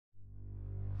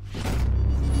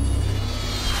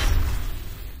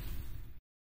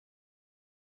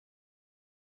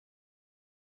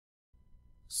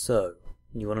So,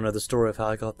 you want to know the story of how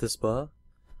I got this bar?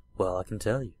 Well, I can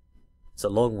tell you. It's a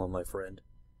long one, my friend,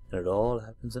 and it all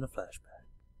happens in a flashback.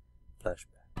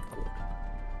 Flashback. Good.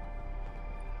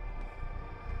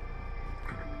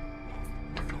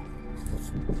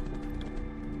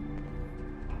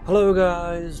 Hello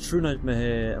guys, True Nightmare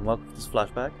here, and welcome to this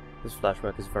flashback. This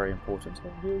flashback is very important,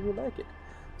 and you'll like it.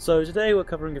 So today we're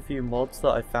covering a few mods that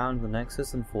I found in the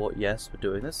Nexus and thought, yes, we're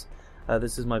doing this.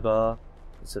 This is my bar.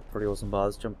 It's a pretty awesome bar.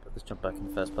 Let's jump back in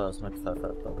the first person. I prefer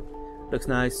first person. Looks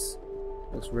nice.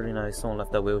 Looks really nice. Someone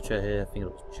left their wheelchair here. I think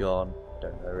it was John.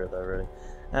 Don't know really.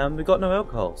 We've got no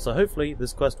alcohol, so hopefully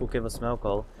this quest will give us some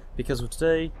alcohol, because for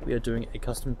today we are doing a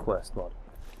custom quest mod.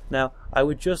 Now, I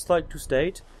would just like to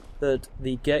state that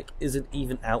the GEC isn't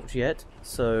even out yet,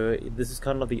 so this is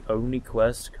kind of the only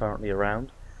quest currently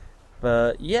around.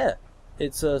 But yeah,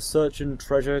 it's a search and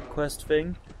treasure quest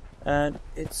thing, and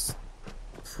it's a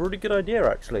pretty good idea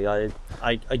actually. I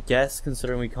guess,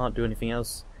 considering we can't do anything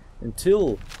else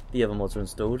until the other mods are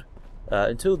installed,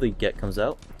 until the GEC comes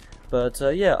out. But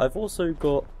yeah, I've also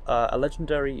got a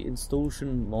legendary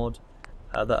installation mod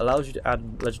that allows you to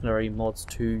add legendary mods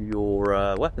to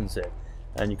your weapons here,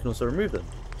 and you can also remove them.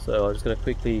 So I'm just going to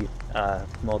quickly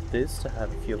mod this to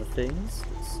have a few other things.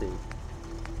 Let's see.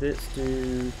 Let's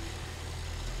do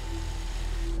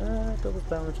double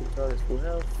damage to the target's full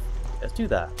health. Let's do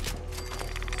that.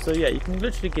 So yeah, you can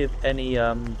literally give any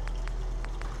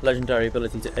legendary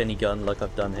ability to any gun, like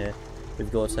I've done here.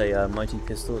 We've got a mighty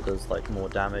pistol that does like more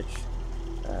damage.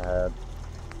 I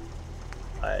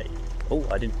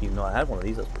didn't even know I had one of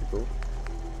these. That's pretty cool.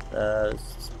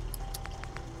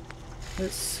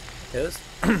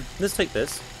 Let's take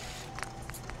this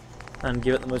and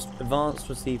give it the most advanced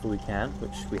receiver we can,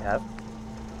 which we have.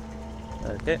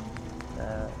 Okay.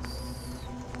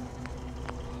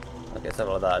 Okay,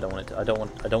 something like that. I don't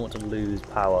want to lose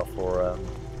power for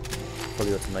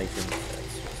the automation.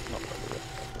 It's not really good.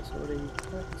 It's already.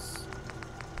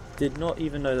 Did not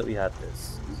even know that we had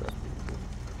this. So that's pretty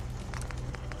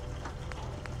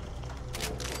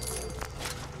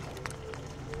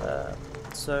cool.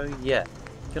 So yeah,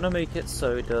 gonna make it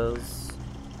so it does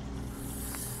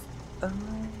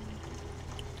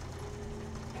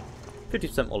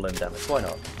 50% more limb damage. Why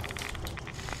not?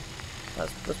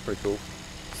 That's pretty cool.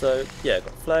 So yeah, I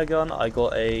got a flare gun. I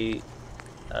got a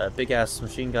big ass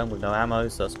machine gun with no ammo,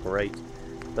 so that's great.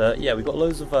 But yeah, we've got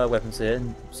loads of weapons here,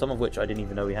 some of which I didn't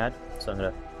even know we had. So I'm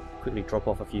gonna quickly drop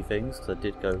off a few things because I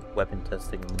did go weapon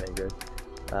testing a minute ago.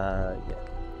 Yeah,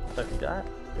 don't need that.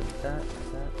 Don't need that.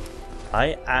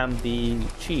 I am the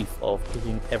chief of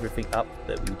picking everything up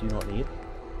that we do not need.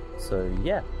 So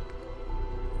yeah,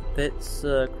 that's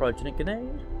cryogenic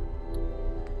grenade.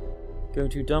 Going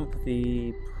to dump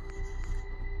the.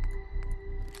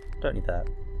 Don't need that.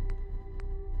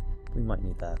 We might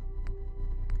need that.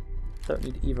 Don't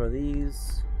need either of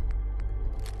these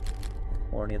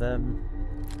or any of them.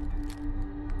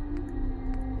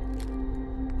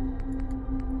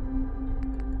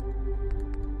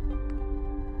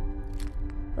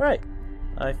 Alright,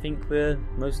 I think we're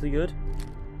mostly good.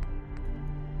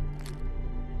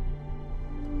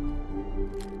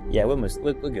 Yeah, we're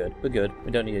good. We're good.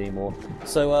 We don't need any more.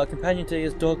 So companion today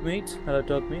is dog meat. Hello,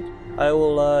 dog meat. I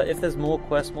will, if there's more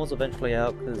quest mods eventually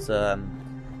out, because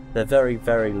they're very,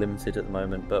 very limited at the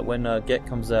moment. But when GEC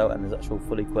comes out and there's actual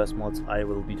fully quest mods, I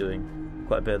will be doing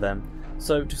quite a bit of them.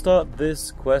 So to start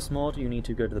this quest mod, you need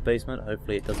to go to the basement.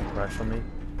 Hopefully it doesn't crash on me,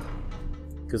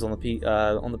 because on the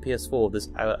PS4 this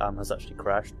has actually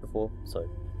crashed before. So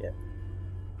yeah.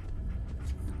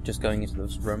 Just going into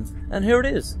this room, and here it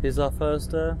is. Here's our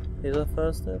first. Yeah.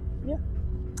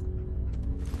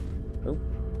 Oh,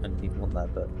 I didn't even want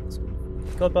that, but that's good.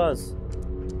 God buzz.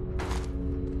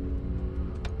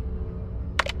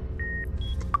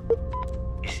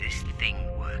 Is this thing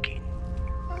working?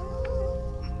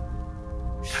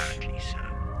 Apparently so.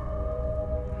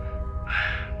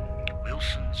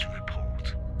 Wilson's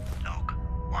report, log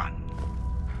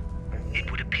 1.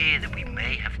 It would appear that we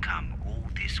may have come all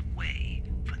this way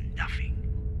for nothing.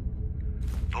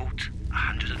 Vault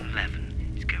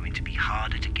 111 is going to be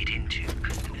harder to get into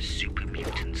than a super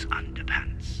mutant's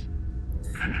underpants.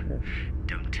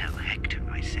 Don't tell Hector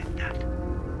I said that.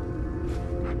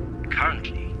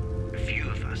 Currently, a few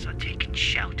of us are taking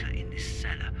shelter in this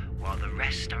cellar while the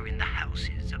rest are in the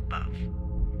houses above.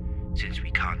 Since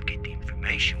we can't get the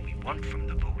information we want from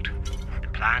the vault, the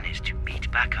plan is to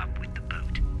meet back up with the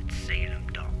boat at Salem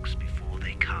docks before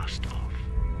they cast off.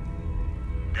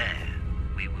 There,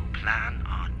 we will plan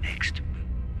our next move.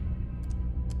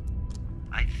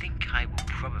 I think I will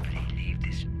probably leave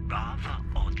this rather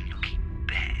odd-looking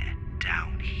bear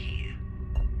down here.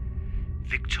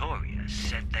 Victoria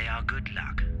said they are good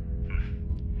luck.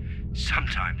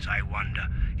 Sometimes I wonder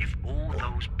if all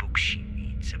those books she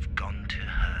reads have gone to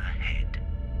her head.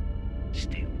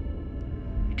 Still,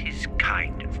 it is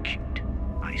kind of cute,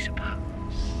 I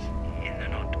suppose, in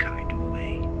an odd kind of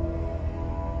way.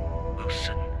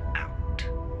 Wilson out.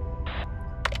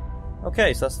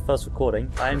 Okay, so that's the first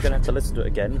recording. I am going to have to listen to it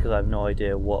again because I have no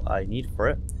idea what I need for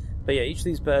it. But yeah, each of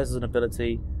these bears has an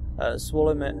ability.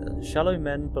 Shallow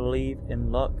men believe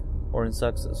in luck, or in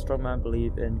success. Strong men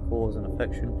believe in cause and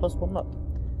affection, plus 1 luck.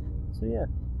 So yeah,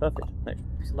 perfect. Next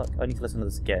piece of luck. I need to listen to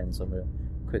this again, so I'm going to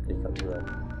quickly cut through that.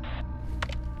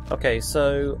 Okay,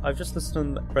 so I've just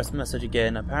listened to the rest of the message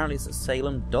again. Apparently it's at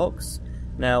Salem Docks.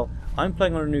 Now, I'm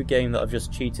playing on a new game that I've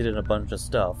just cheated in a bunch of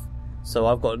stuff, so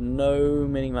I've got no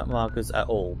mini-map markers at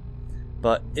all.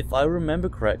 But if I remember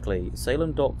correctly,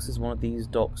 Salem Docks is one of these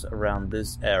docks around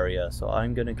this area, so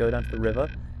I'm going to go down to the river,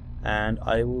 and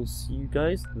I will see you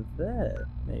guys there,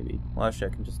 maybe. Well, actually,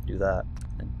 I can just do that.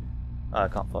 And I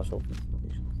can't fast forward.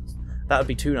 That would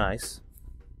be too nice.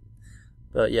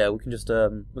 But yeah, we can just,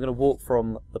 we're going to walk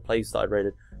from the place that I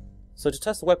raided. So to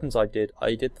test the weapons I did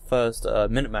the first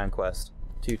Minuteman quest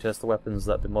to test the weapons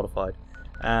that have been modified.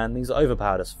 And these are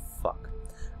overpowered as fuck.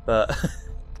 But,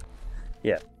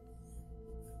 yeah.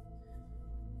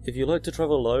 If you like to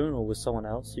travel alone or with someone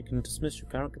else, you can dismiss your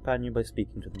current companion by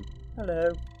speaking to them.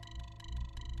 Hello.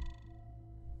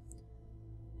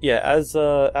 Yeah, as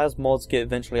mods get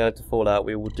eventually added to Fallout,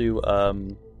 we will do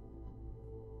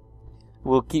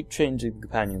we'll keep changing the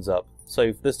companions up.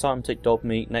 So this time take dog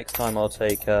meat, next time I'll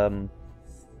take I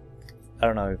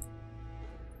don't know,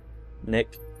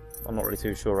 Nick. I'm not really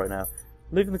too sure right now.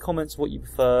 Leave in the comments what you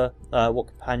prefer, what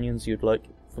companions you'd like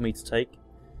for me to take,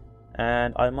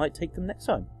 and I might take them next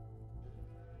time.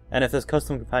 And if there's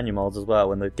custom companion mods as well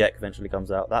when the GEC eventually comes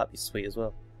out, that'd be sweet as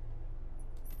well.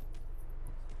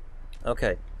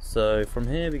 Okay, so from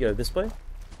here we go this way.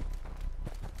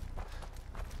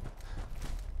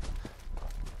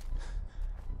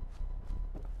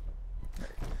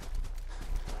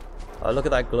 Oh, look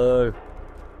at that glow.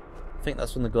 I think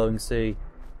that's from the glowing sea.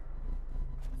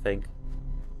 I think.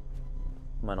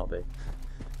 Might not be.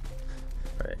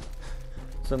 Right.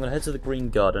 So I'm going to head to the Green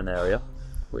Garden area,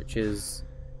 which is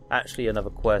actually another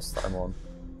quest that I'm on.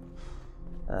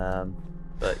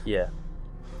 But yeah.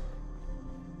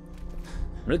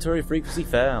 Military frequency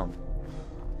found.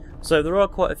 So there are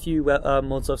quite a few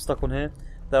mods I've stuck on here.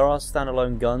 There are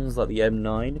standalone guns like the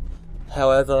M9.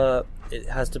 However, it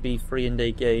has to be free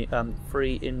days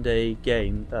in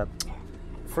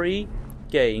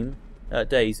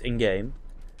game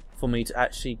for me to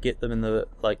actually get them in the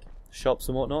shops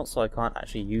and whatnot. So I can't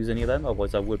actually use any of them.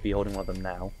 Otherwise, I would be holding one of them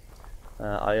now.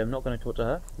 I am not going to talk to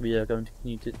her. We are going to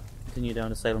continue down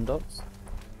to Salem Docks.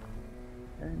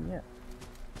 And yeah.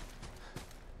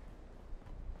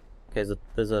 Okay,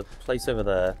 there's a place over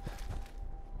there.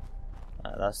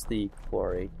 That's the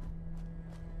quarry.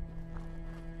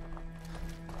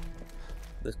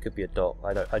 This could be a dock.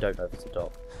 I don't know if it's a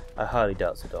dock. I highly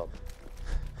doubt it's a dock.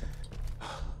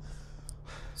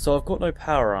 So I've got no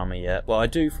power armor yet. Well, I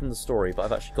do from the story, but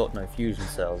I've actually got no fusion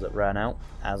cells that ran out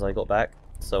as I got back.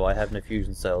 So I have no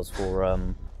fusion cells for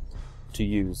to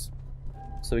use.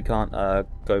 So we can't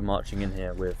go marching in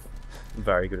here with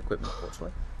very good equipment,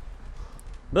 fortunately.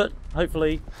 But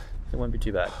hopefully it won't be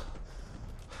too bad.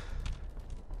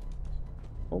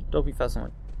 Oh, don't be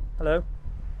fascinating. Hello.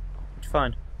 What'd you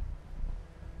find?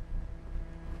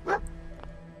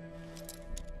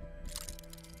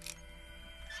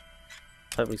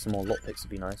 Hopefully some more lockpicks would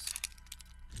be nice.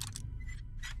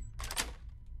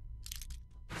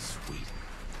 Sweet.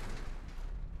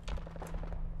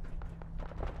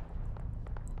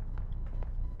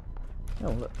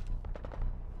 Oh, look.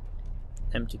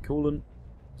 Empty coolant.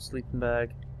 Sleeping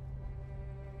bag.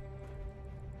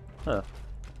 Huh.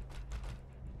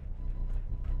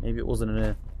 Maybe it wasn't in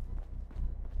here.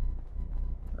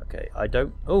 Okay, I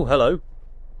don't... Oh, hello!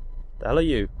 The hell are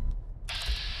you?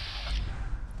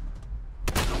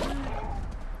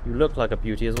 You look like a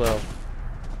beauty as well.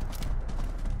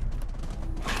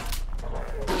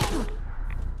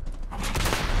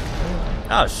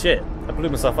 Ah, shit! I blew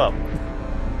myself up.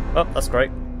 Oh, that's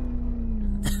great.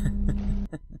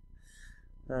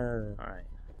 Alright.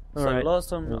 So last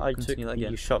time I took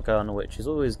the shotgun, which is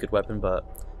always a good weapon, but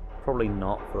probably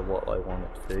not for what I want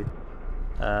it to do.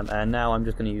 And now I'm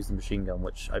just going to use the machine gun,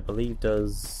 which I believe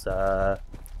does...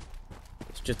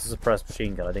 it's just a suppressed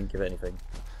machine gun, I didn't give it anything.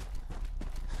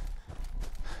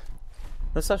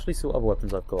 Let's actually see what other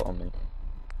weapons I've got on me.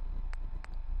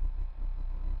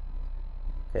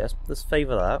 Okay, let's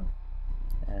favour that.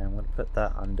 And I'm going to put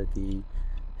that under the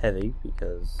heavy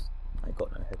because I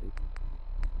got no heavy.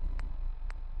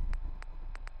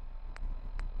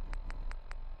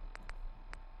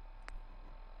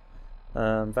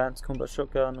 Advanced combat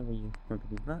shotgun, we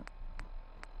remember that.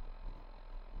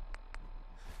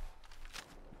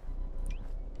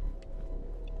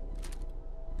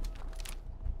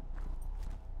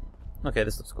 Okay,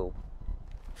 this looks cool.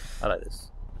 I like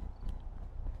this.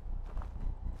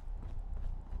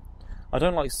 I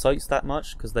don't like sights that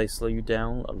much because they slow you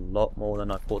down a lot more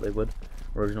than I thought they would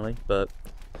originally, but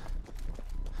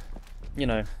you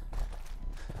know.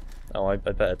 Oh, I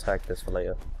better tag this for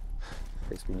later in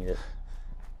case we need it.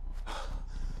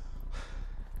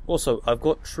 Also, I've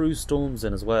got true storms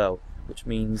in as well, which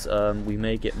means we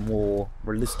may get more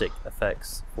realistic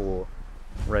effects for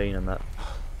rain and that.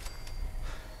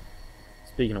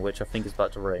 Speaking of which, I think it's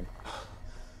about to rain.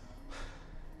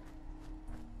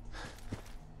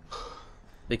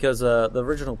 Because the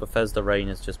original Bethesda rain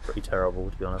is just pretty terrible,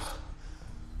 to be honest.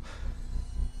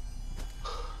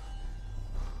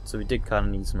 So we did kind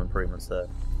of need some improvements there.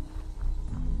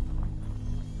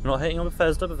 I'm not hating on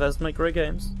Bethesda. Bethesda make great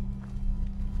games.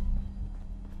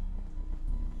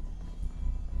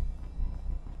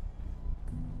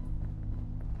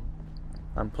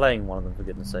 I'm playing one of them, for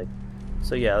goodness sake.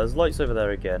 So yeah, there's lights over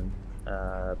there again.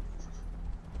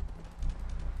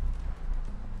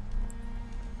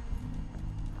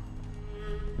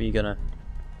 We're gonna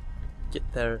get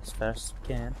there as fast as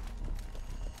we can.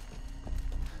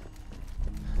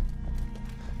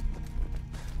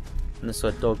 And this is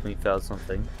where dog meat found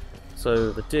something.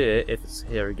 So the deer, if it's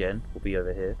here again, will be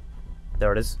over here.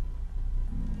 There it is.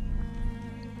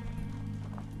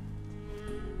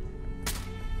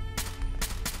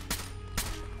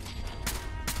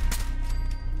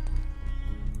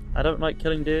 I don't like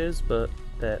killing deers, but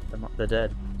they're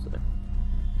dead. So.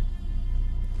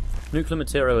 Nuclear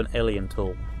material and alien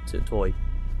toy.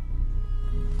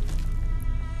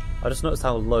 I just noticed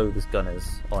how low this gun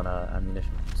is on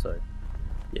ammunition. So,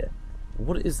 yeah.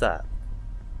 What is that?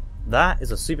 That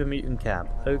is a super mutant camp.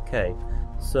 Okay,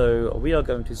 so we are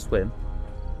going to swim.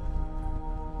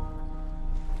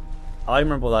 I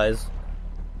remember what that is.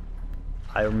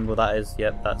 I remember what that is.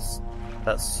 Yep, that's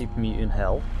super mutant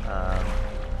hell.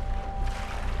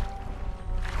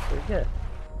 So yeah,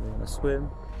 we're gonna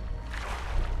swim.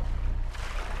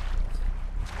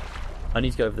 I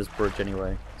need to go over this bridge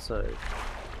anyway, so.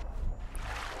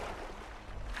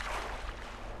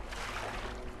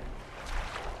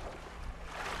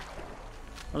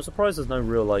 I'm surprised there's no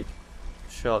real like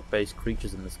shark-based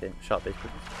creatures in this game. Shark-based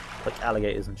creatures, like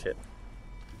alligators and shit.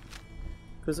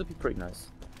 Because it'd be pretty nice.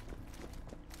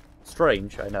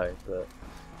 Strange, I know, but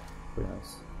pretty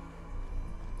nice.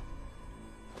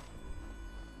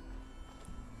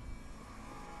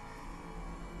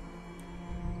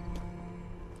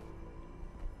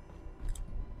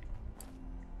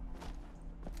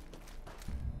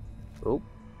 Oh,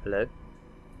 hello.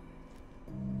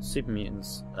 Super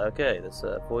mutants. Okay, let's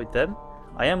avoid them.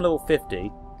 I am level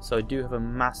 50, so I do have a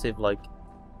massive, like,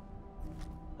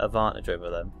 advantage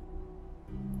over them.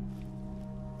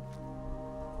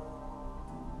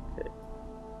 Okay.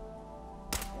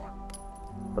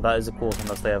 But that is of course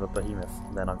unless they have a behemoth,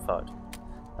 then I'm fucked.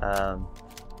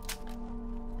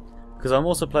 Because I'm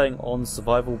also playing on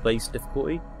survival-based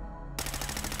difficulty.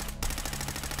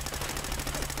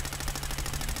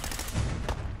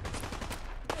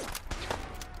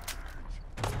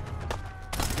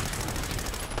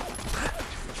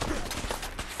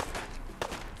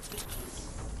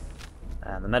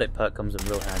 And the medic perk comes in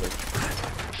real handy.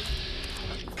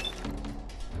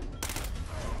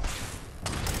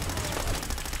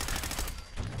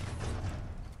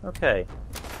 Okay.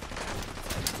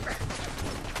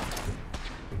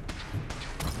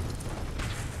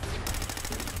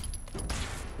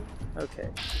 Okay.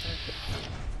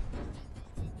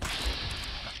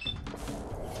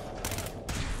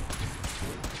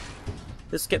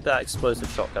 Let's get that explosive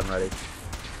shotgun ready.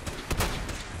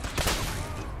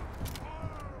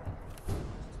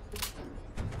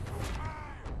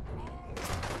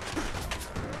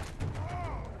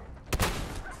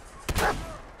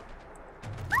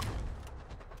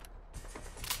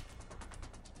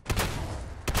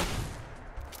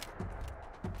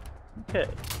 Okay.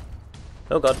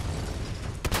 Oh god.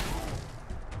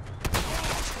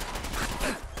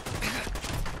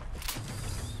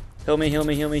 Heal me, heal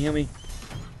me, heal me, heal me.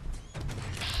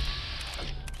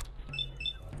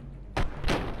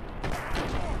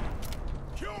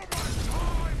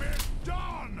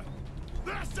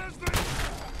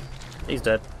 He's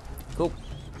dead. Cool.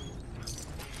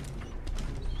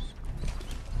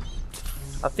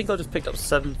 I think I just picked up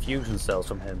 7 fusion cells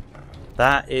from him.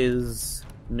 That is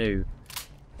new.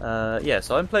 Yeah,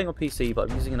 so I'm playing on PC, but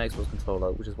I'm using an Xbox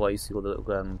controller, which is why you see all the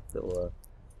little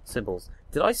symbols.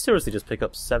 Did I seriously just pick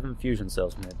up 7 fusion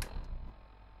cells from him?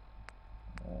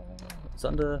 It's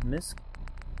under MISC?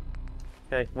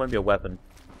 Okay, won't be a weapon.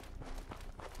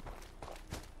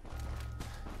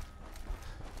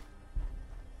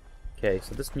 Okay,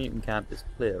 so this mutant camp is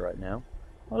clear right now.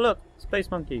 Oh look,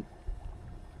 space monkey.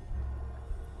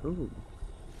 Ooh.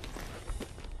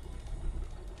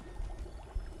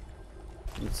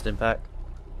 Need stim pack.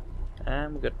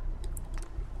 And we're good.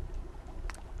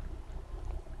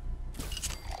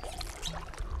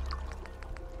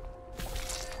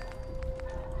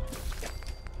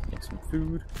 Get some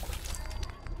food.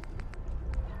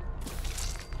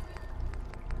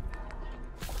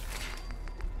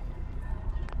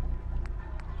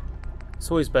 It's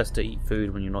always best to eat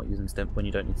food when you're not using when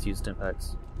you don't need to use stim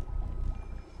packs.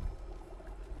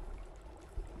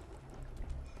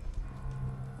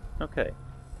 Okay.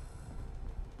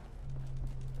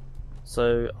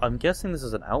 So I'm guessing this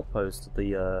is an outpost of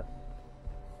the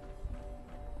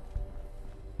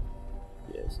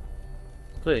yes.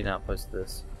 It's clearly an outpost of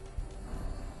this.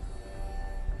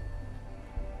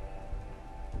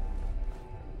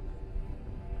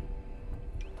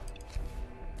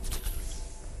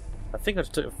 I think I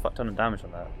just took a fuck ton of damage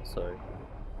on that, so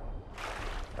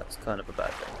that's kind of a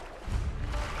bad thing.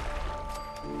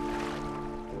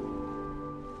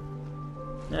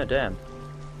 Yeah, damn.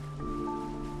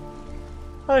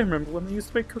 I remember when they used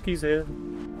to make cookies here.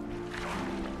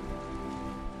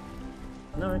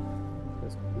 No,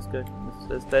 let's go.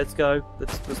 Let's go.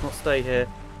 Let's not stay here.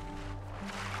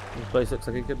 This place looks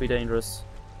like it could be dangerous.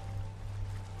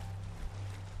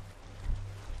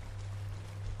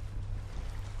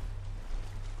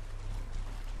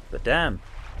 But damn,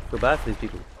 I feel bad for these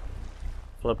people.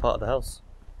 Flood part of the house.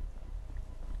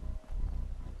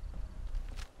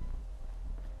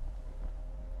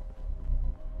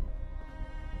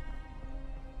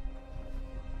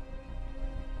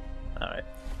 Alright.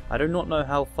 I do not know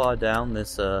how far down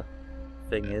this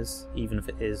thing is, even if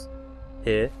it is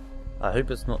here. I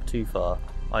hope it's not too far.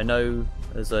 I know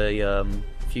there's a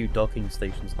few docking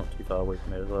stations not too far away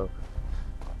from it as well.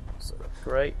 So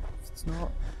great. If it's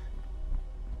not.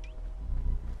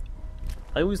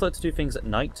 I always like to do things at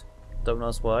night. Don't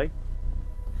ask why.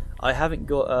 I haven't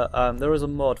got there is a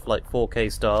mod for like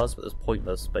 4K stars, but it's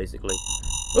pointless basically.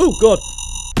 Oh god!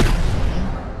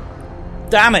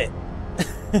 Damn it!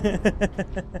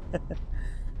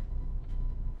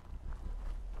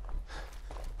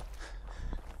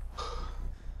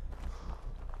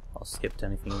 I'll skip to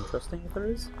anything interesting if there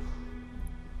is,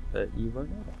 but you won't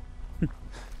know that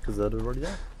because I'd have already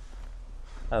done.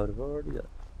 I would have already done.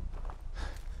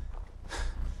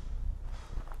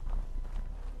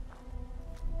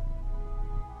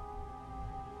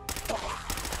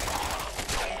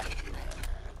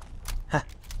 Ha!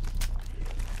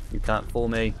 You can't fool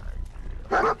me.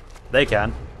 They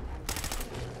can.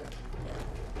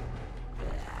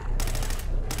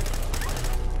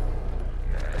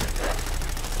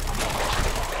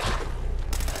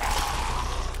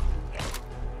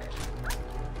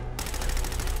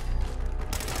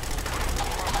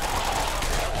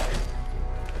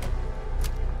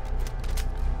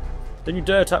 Don't you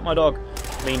dare attack my dog.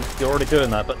 I mean, you're already doing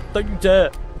that, but don't you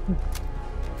dare.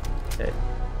 Okay,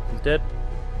 he's dead.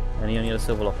 And he only had a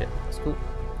silver locket. That's cool.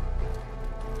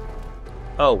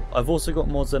 Oh, I've also got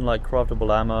mods in like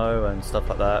craftable ammo and stuff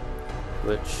like that,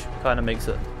 which kind of makes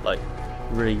it like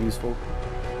really useful.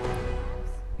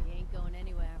 We ain't going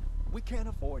anywhere. We can't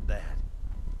afford that.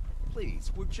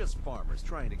 Please, we're just farmers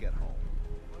trying to get home.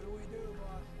 What do we do,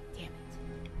 boss? Damn it.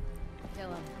 Kill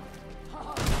him.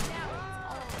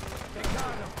 They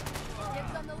got him.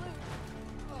 Dibs on the loot.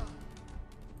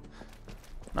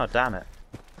 Oh, damn it.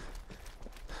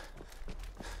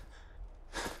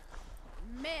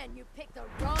 Man, you picked the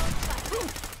wrong fight.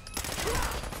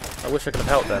 I wish I could have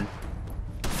helped then.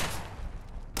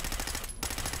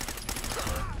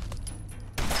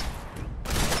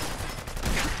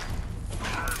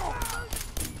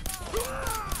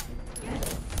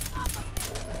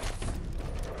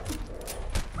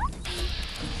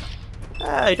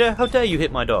 Hey, how dare you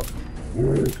hit my dog?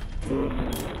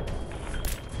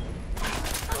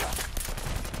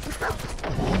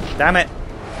 Damn it!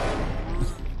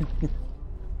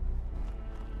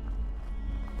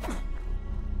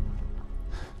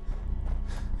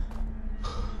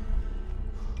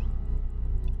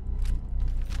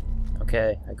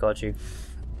 Okay, I got you.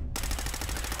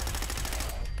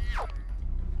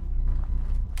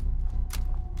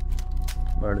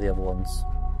 Where are the other ones?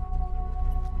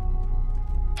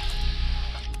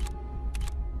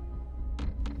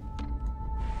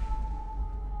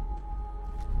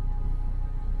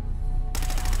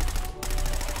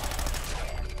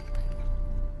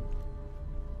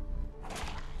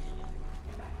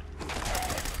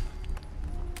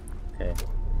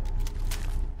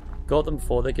 Got them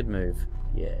before they could move.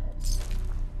 Yes.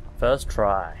 First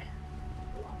try.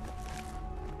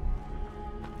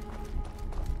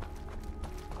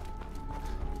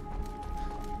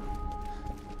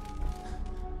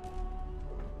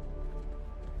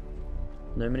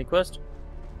 No mini quest?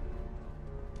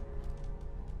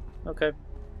 Okay.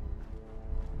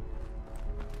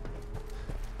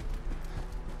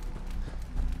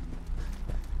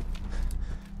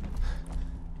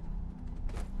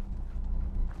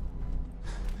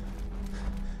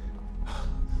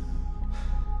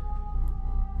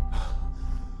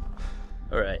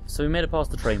 Alright, so we made it past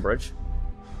the train bridge.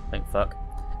 Thank fuck.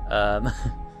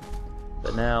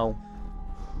 But now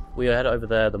we are headed over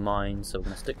there, the mine, so we're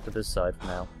going to stick to this side for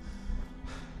now.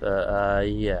 But,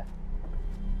 yeah.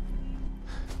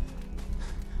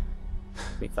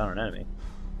 We found an enemy.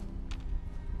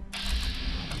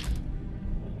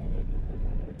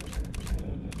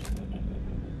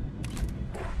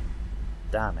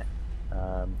 Damn it.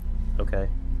 Okay.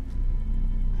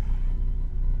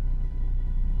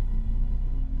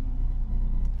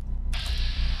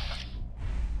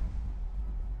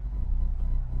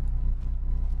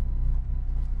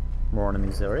 More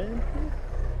enemies are in.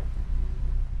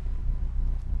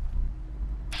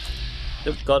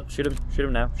 Oh god, shoot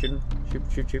him now, shoot him,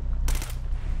 shoot.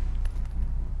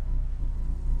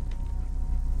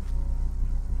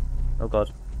 Oh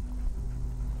god.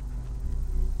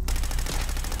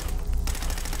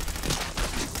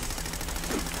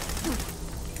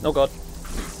 Oh god.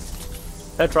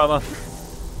 Head trauma.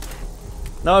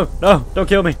 No, don't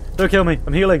kill me,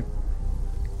 I'm healing.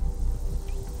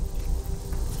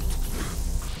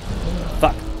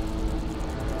 Fuck.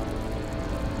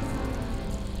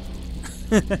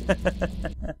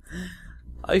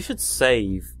 I should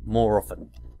save more often.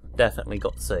 Definitely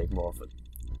got to save more often.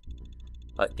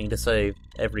 I need to save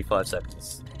every 5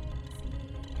 seconds.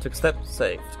 Took a step,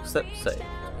 save. Took a step, save.